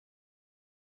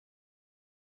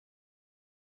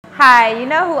Hi, you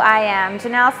know who I am,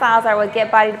 Jenelle Salazar with Get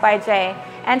Bodied by Jay.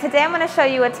 And today I'm going to show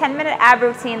you a 10-minute ab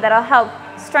routine that'll help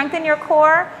strengthen your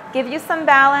core, give you some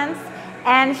balance,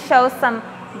 and show some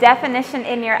definition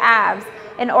in your abs.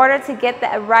 In order to get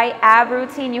the right ab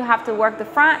routine, you have to work the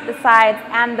front, the sides,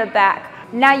 and the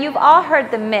back. Now, you've all heard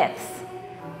the myths.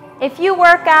 If you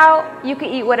work out, you can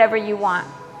eat whatever you want.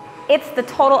 It's the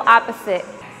total opposite.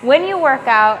 When you work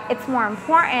out, it's more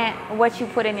important what you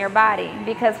put in your body,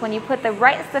 because when you put the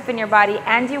right stuff in your body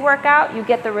and you work out, you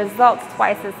get the results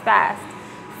twice as fast.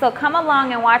 So come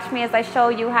along and watch me as I show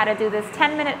you how to do this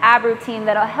 10-minute ab routine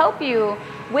that'll help you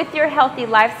with your healthy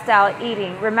lifestyle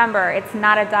eating. Remember, it's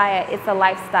not a diet, it's a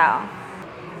lifestyle.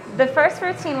 The first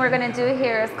routine we're going to do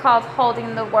here is called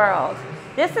holding the world.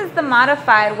 This is the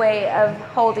modified way of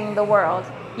holding the world.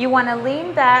 You want to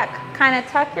lean back, kind of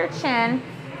tuck your chin,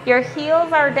 your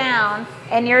heels are down,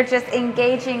 and you're just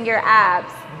engaging your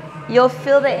abs. You'll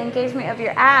feel the engagement of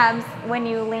your abs when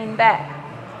you lean back.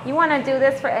 You want to do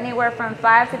this for anywhere from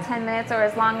 5 to 10 minutes or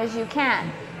as long as you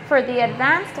can. For the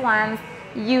advanced ones,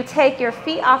 you take your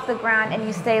feet off the ground and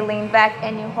you stay leaned back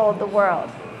and you hold the world.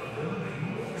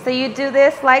 So you do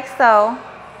this like so,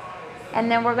 and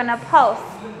then we're going to pulse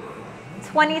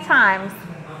 20 times.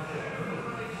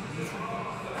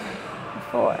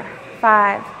 4,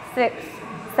 5, 6,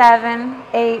 7,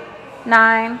 8,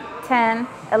 9, 10,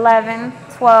 11,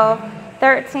 12,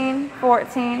 13,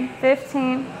 14,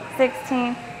 15,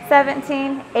 16,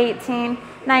 17, 18,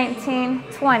 19,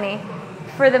 20.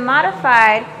 For the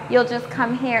modified, you'll just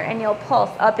come here and you'll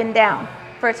pulse up and down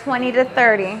for 20 to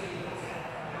 30.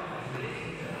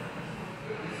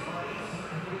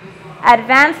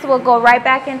 Advanced will go right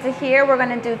back into here. We're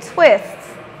going to do twists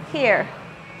here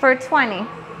for 20.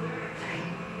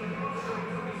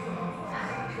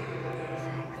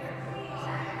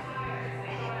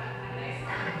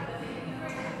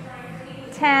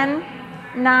 10,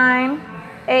 9,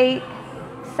 8,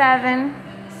 7,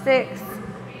 6,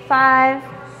 5,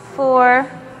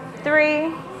 4,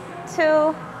 3,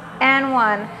 2, and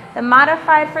 1. The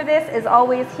modified for this is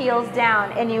always heels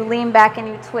down, and you lean back and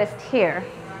you twist here.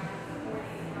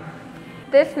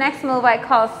 This next move I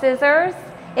call scissors.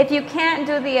 If you can't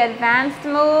do the advanced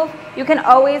move, you can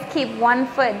always keep one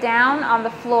foot down on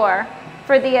the floor.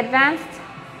 For the advanced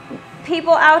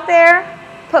people out there,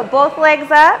 put both legs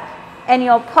up, and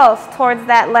you'll pulse towards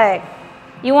that leg.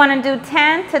 You want to do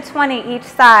 10 to 20 each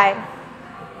side.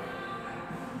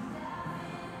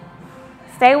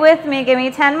 Stay with me, give me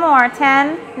 10 more.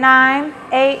 10, 9,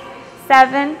 8,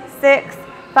 7, 6,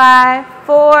 5,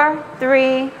 4,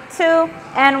 3, 2,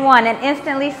 and 1. And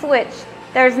instantly switch.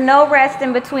 There's no rest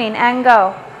in between, and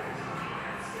go.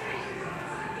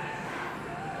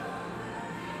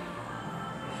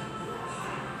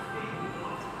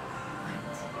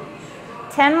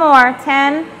 10 more.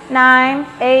 10, 9,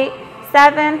 8,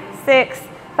 7, 6,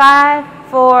 5,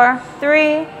 4,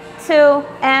 3, 2,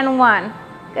 and 1.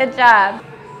 Good job.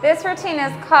 This routine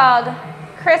is called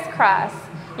crisscross.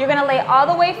 You're going to lay all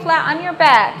the way flat on your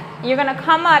back. You're going to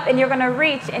come up and you're going to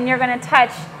reach and you're going to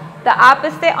touch the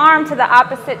opposite arm to the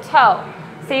opposite toe.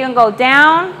 So you can go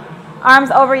down,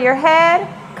 arms over your head,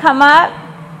 come up,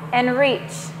 and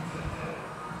reach.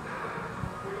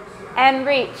 And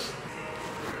reach.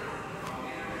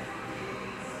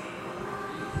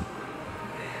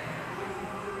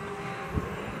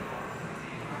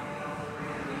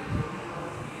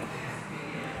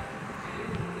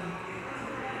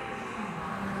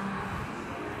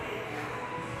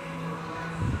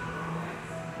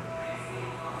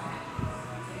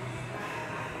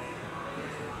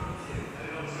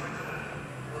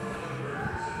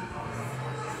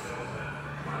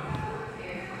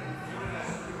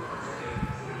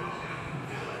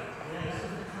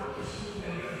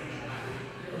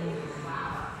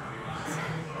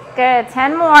 Good,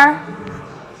 10 more.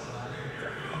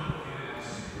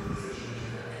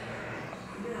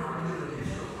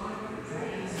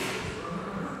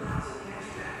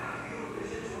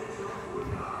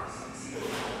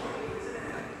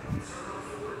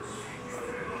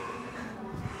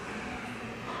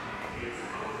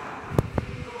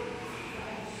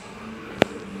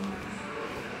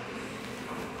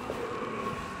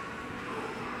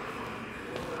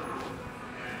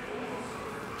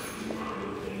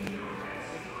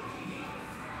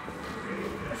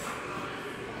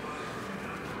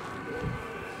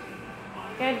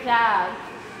 Good job.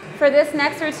 For this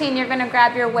next routine, you're going to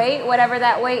grab your weight, whatever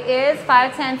that weight is,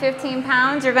 5, 10, 15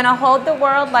 pounds. You're going to hold the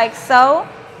world like so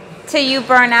till you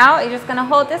burn out. You're just going to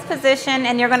hold this position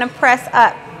and you're going to press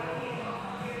up,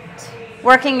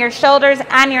 working your shoulders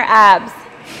and your abs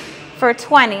for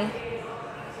 20.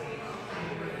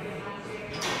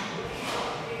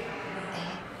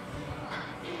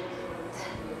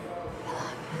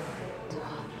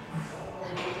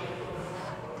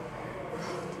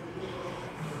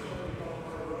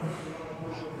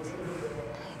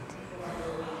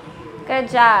 Good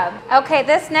job. Okay,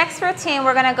 this next routine,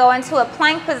 we're gonna go into a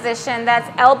plank position that's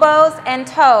elbows and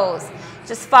toes.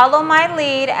 Just follow my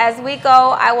lead as we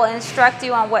go. I will instruct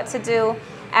you on what to do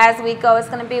as we go. It's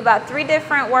gonna be about 3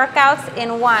 different workouts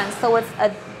in one, so it's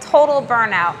a total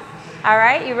burnout. All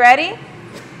right, you ready?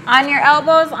 On your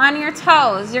elbows, on your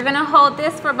toes. You're gonna hold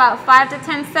this for about 5 to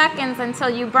 10 seconds until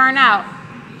you burn out.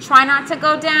 Try not to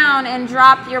go down and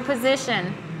drop your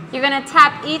position. You're gonna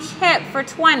tap each hip for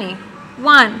 20.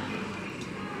 1,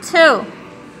 2,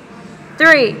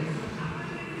 3,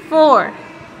 4,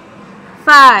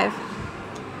 5,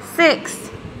 6,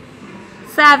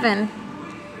 7,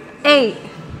 8,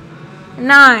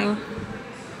 9,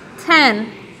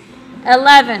 10,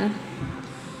 11,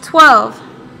 12,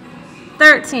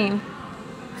 13,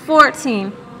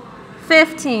 14,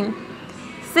 15,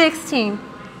 16,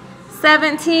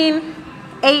 17,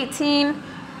 18,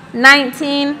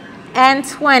 19, and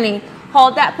 20.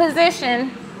 Hold that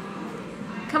position.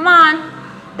 Come on.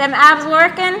 Them abs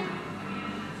working?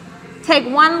 Take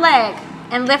one leg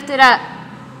and lift it up.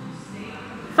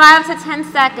 5 to 10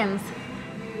 seconds.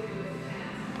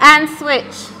 And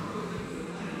switch.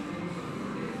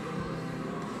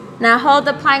 Now hold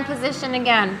the plank position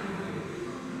again.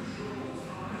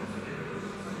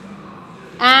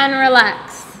 And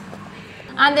relax.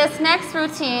 On this next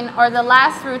routine, or the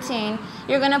last routine,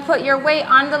 you're going to put your weight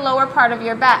on the lower part of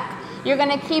your back. You're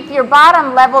going to keep your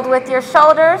bottom leveled with your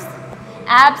shoulders,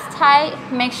 abs tight,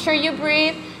 make sure you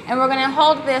breathe, and we're going to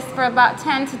hold this for about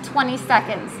 10 to 20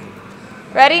 seconds.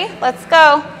 Ready? Let's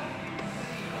go.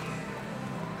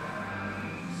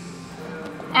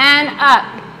 And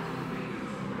up.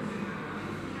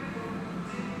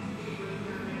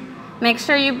 Make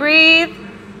sure you breathe.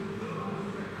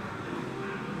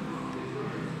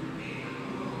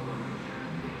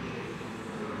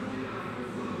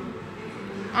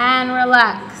 And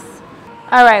relax.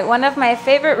 All right, one of my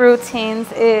favorite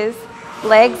routines is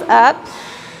legs up.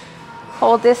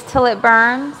 Hold this till it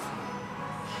burns.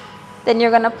 Then you're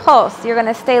gonna pulse. You're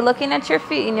gonna stay looking at your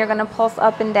feet and you're gonna pulse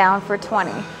up and down for 20.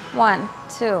 1,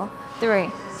 2, 3,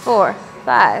 4,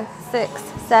 5, 6,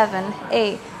 7,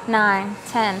 8, 9,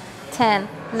 10, 10,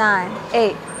 9,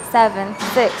 8, 7,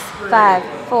 6, 5,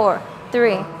 4,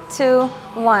 3, 2,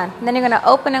 1. Then you're gonna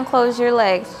open and close your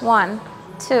legs. 1,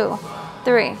 2,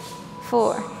 3,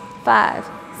 4, 5,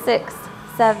 6,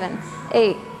 7,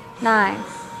 8, 9,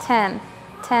 10,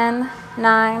 10,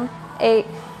 9, 8,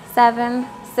 7,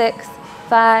 6,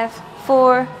 5,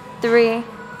 4, 3,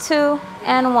 2,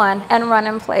 and 1, and run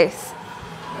in place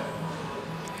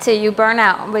till you burn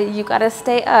out. But you gotta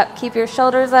stay up. Keep your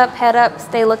shoulders up, head up,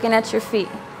 stay looking at your feet.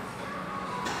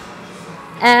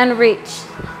 And reach.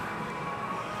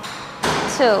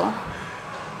 2,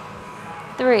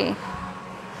 3,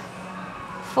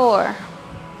 4,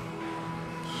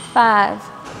 5,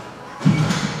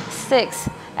 6.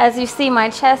 As you see, my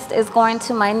chest is going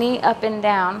to my knee, up and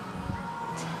down.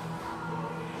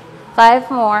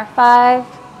 5 more. 5,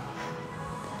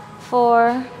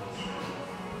 4,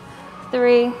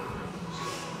 3,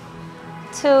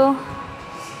 2,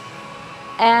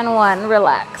 and 1.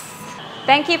 Relax.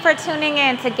 Thank you for tuning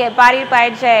in to Get Bodied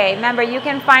by Jay. Remember, you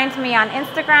can find me on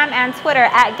Instagram and Twitter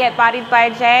at Get Bodied by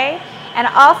Jay, and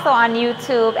also on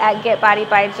YouTube at Get Bodied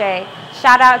by Jay.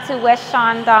 Shout out to West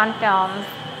Sean Don Films.